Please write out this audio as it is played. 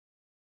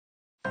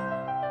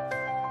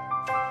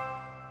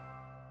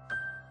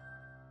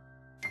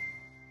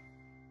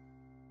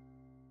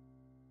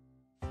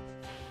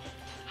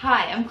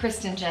Hi, I'm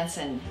Kristen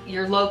Jensen,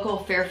 your local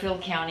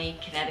Fairfield County,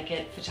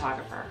 Connecticut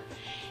photographer.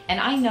 And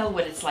I know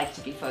what it's like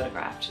to be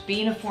photographed.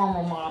 Being a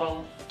former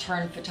model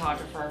turned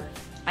photographer,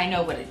 I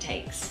know what it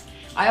takes.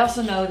 I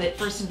also know that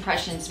first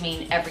impressions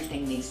mean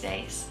everything these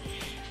days.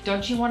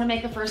 Don't you want to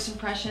make a first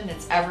impression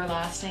that's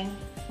everlasting?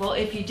 Well,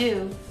 if you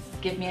do,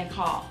 give me a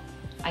call.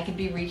 I can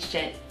be reached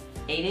at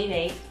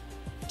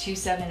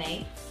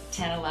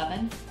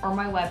 888-278-1011 or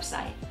my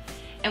website.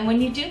 And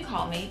when you do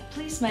call me,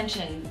 please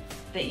mention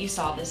that you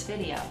saw this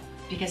video,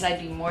 because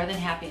I'd be more than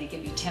happy to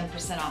give you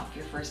 10% off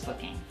your first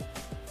booking.